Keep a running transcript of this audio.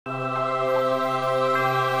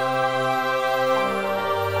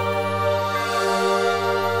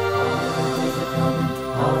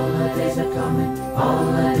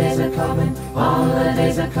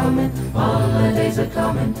coming, holidays are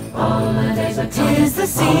coming, holidays are coming. 'Tis the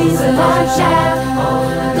season of shout.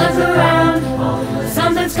 Look around,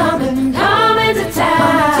 something's coming, coming to town.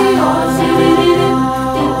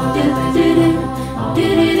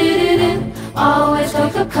 Always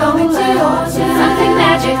Coca-Cola, something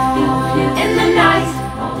magic in the night.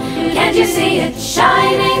 Can't you see it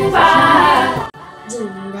shining bright?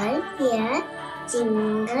 Jingle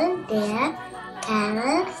there,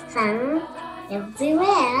 carols sung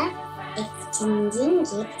everywhere, exchanging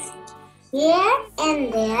gifts. Here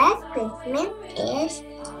and there, Christmas is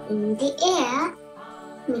in the air.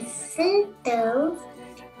 Mistletoe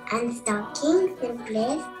and stockings in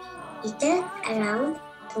place, eaters around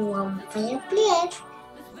the warm fireplace.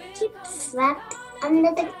 Chips wrapped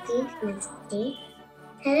under the Christmas tree.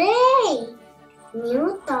 Hooray!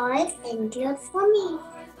 New toys and clothes for me.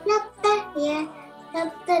 Laughter here,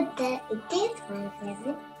 laughter there. It is my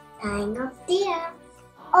favorite time of the year.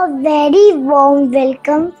 A very warm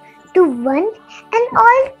welcome to one and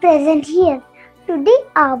all present here. Today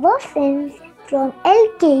our friends from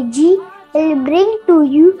LKG will bring to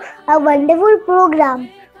you a wonderful program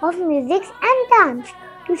of music and dance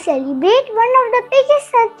to celebrate one of the biggest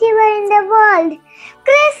festivals in the world,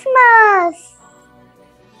 Christmas.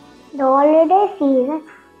 The holiday season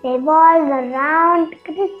revolves around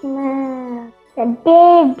Christmas, the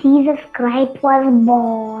day Jesus Christ was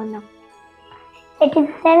born. It is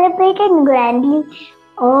celebrated grandly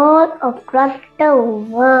all across the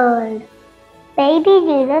world. Baby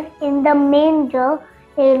Jesus in the manger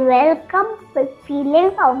is welcomed with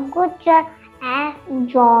feelings of good cheer and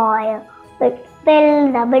joy, which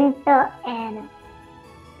fill the winter air.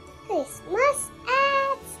 Christmas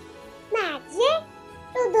adds magic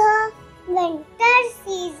to the winter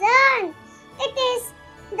season. It is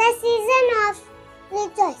the season of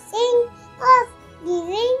rejoicing, of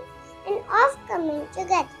giving, and of coming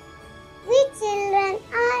together. We children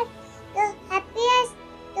are the happiest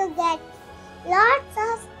to get lots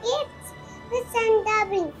of gifts which Santa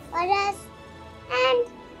brings for us and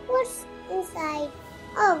puts inside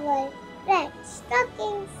our red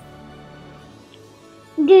stockings.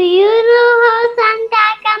 Do you know how Santa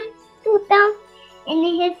comes to town in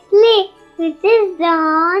his sleigh, which is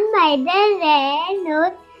drawn by the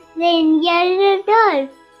red-nosed reindeer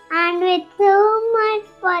Rudolph, and with so much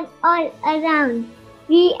fun all around?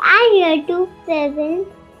 We are here to present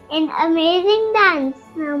an amazing dance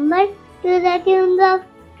number to the tunes of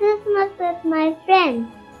Christmas with my friends.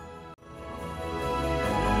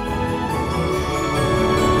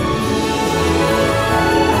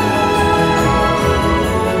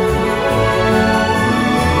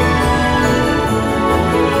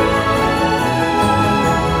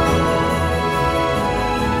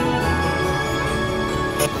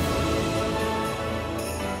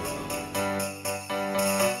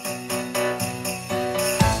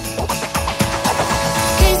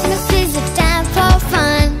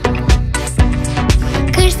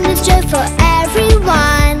 For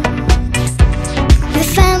everyone, the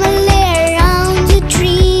family around the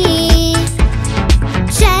tree,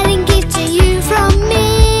 sharing gifts to you from me.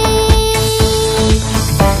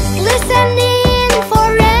 Listening for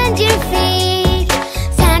reindeer feet,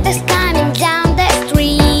 Santa's coming down the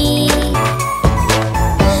street,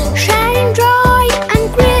 sharing joy and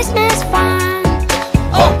Christmas fun.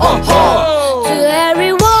 Ho ho ho! To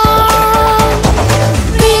everyone.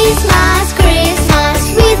 Christmas, Christmas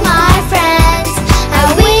with my friends. I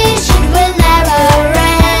wish it will never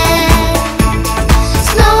end.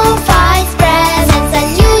 Snow fights, presents, and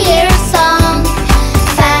New Year's song.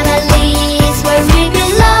 Families where we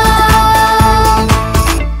belong.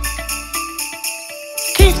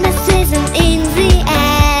 Christmas season in the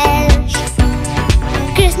air.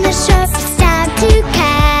 Christmas shops it's time to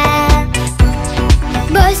care.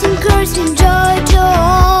 Boys and girls enjoy to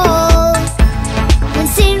all when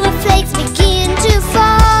silver flakes begin to fall.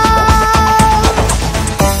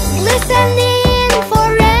 Listening for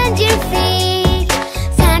reindeer feet,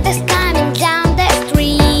 Santa's coming down the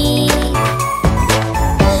street,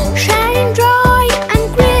 sharing joy and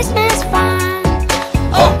Christmas fun.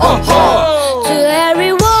 Ho ho ho! To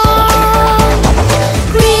everyone.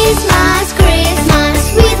 Christmas, Christmas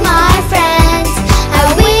with my friends. I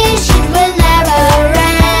wish it will never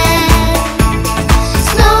end.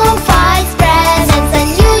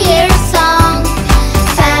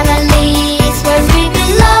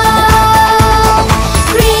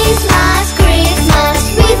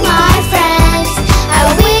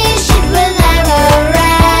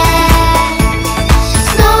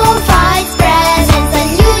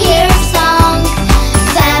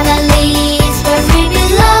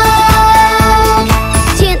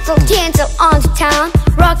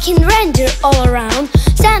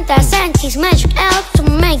 his magic elf to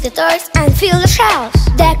make the toys and fill the shelves.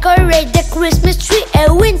 Decorate the Christmas tree,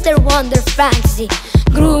 a winter wonder fantasy.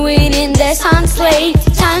 Growing in the sun sleigh,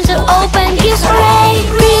 time to open gifts array.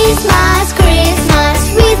 Christmas,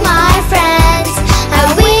 Christmas with my friends,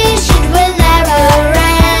 I wish it will never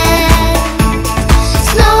end.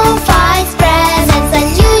 Snow fights, presents and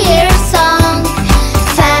New Year's song,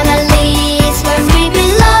 families where we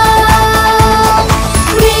belong.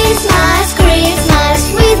 Christmas, Christmas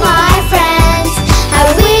with my friends, I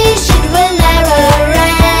wish it will never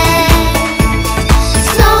end.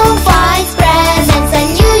 Snow fights, presents and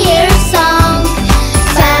New Year's song,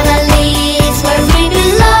 families where we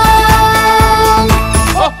belong.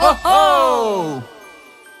 Ho, ho, ho!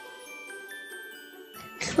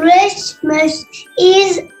 Christmas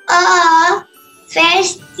is a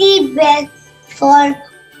festival for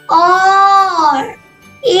all.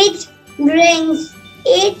 It brings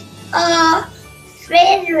it a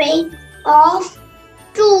feeling of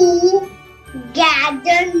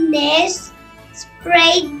togetherness,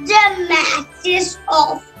 spread the message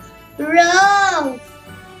of love.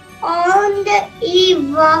 On the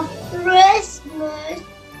eve of Christmas,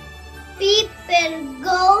 people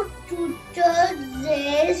go to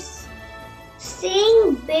churches,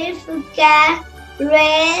 sing beautiful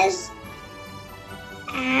carols,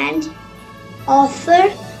 and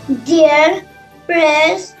offer their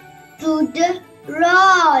prayers to the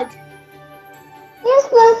Lord.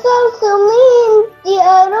 Christmas also means the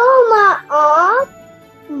aroma of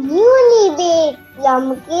newly baked plum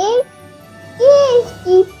cake,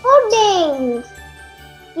 tasty puddings,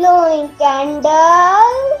 glowing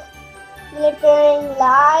candles, glittering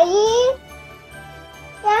lights,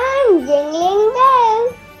 and jingling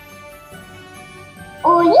bells.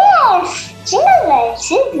 Oh yes, Jingle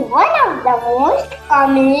Bells is one of the most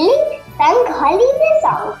commonly sung holiday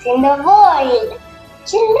songs in the world.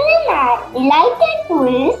 Children are delighted to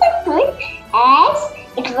listen to it as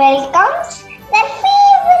it welcomes their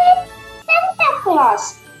favorite Santa Claus,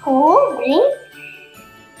 who brings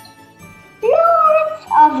lots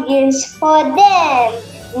of gifts for them.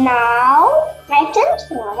 Now, my friends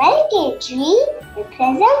from LKG will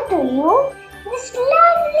present to you this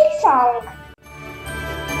lovely song.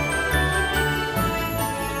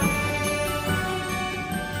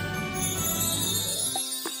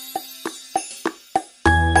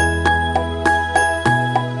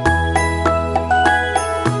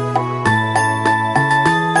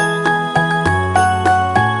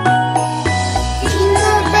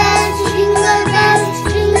 Jingle bells,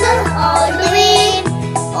 jingle all the way.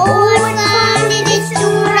 Oh, what fun it is to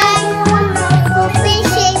ride one horse open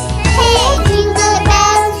sleigh. Hey, jingle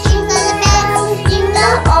bells,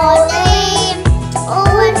 jingle all the way. Oh,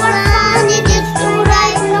 what fun it is to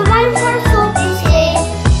ride one horse open sleigh.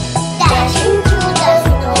 Dashing through the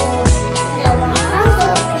snow, the one horse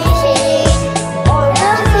open sleigh. O'er the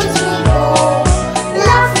fields we go,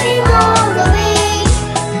 laughing all the way.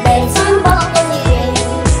 Bells on buckles ring,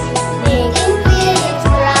 making fields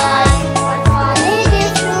bright. What fun it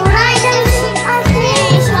is to ride and sing a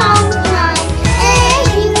sleigh song tonight. Hey,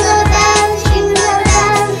 jingle bells,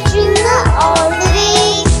 jingle all the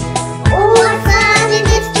way. Oh, what fun it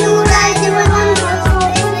is to ride in one horse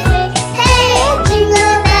open sleigh. Hey,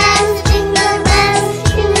 jingle bells, jingle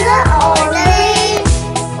all the way.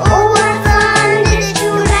 Oh, what fun it is to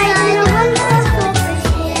ride in one horse open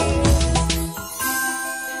sleigh.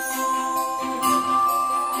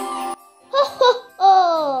 Ho, ho, ho!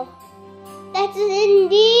 That is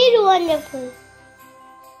indeed wonderful.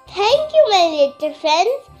 Thank you, my little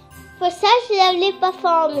friends, for such lovely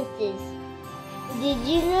performances. Did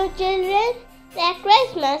you know, children, that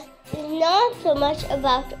Christmas is not so much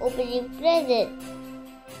about opening presents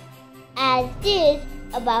as it is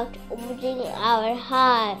about opening our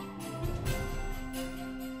heart?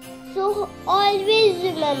 So always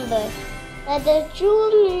remember that the true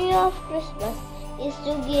meaning of Christmas is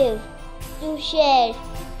to give, to share,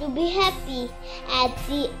 to be happy and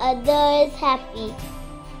see others happy.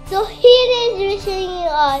 So here is wishing you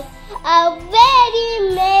all a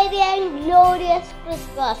very merry and glorious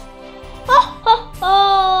Christmas. Ho, ho,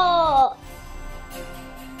 ho!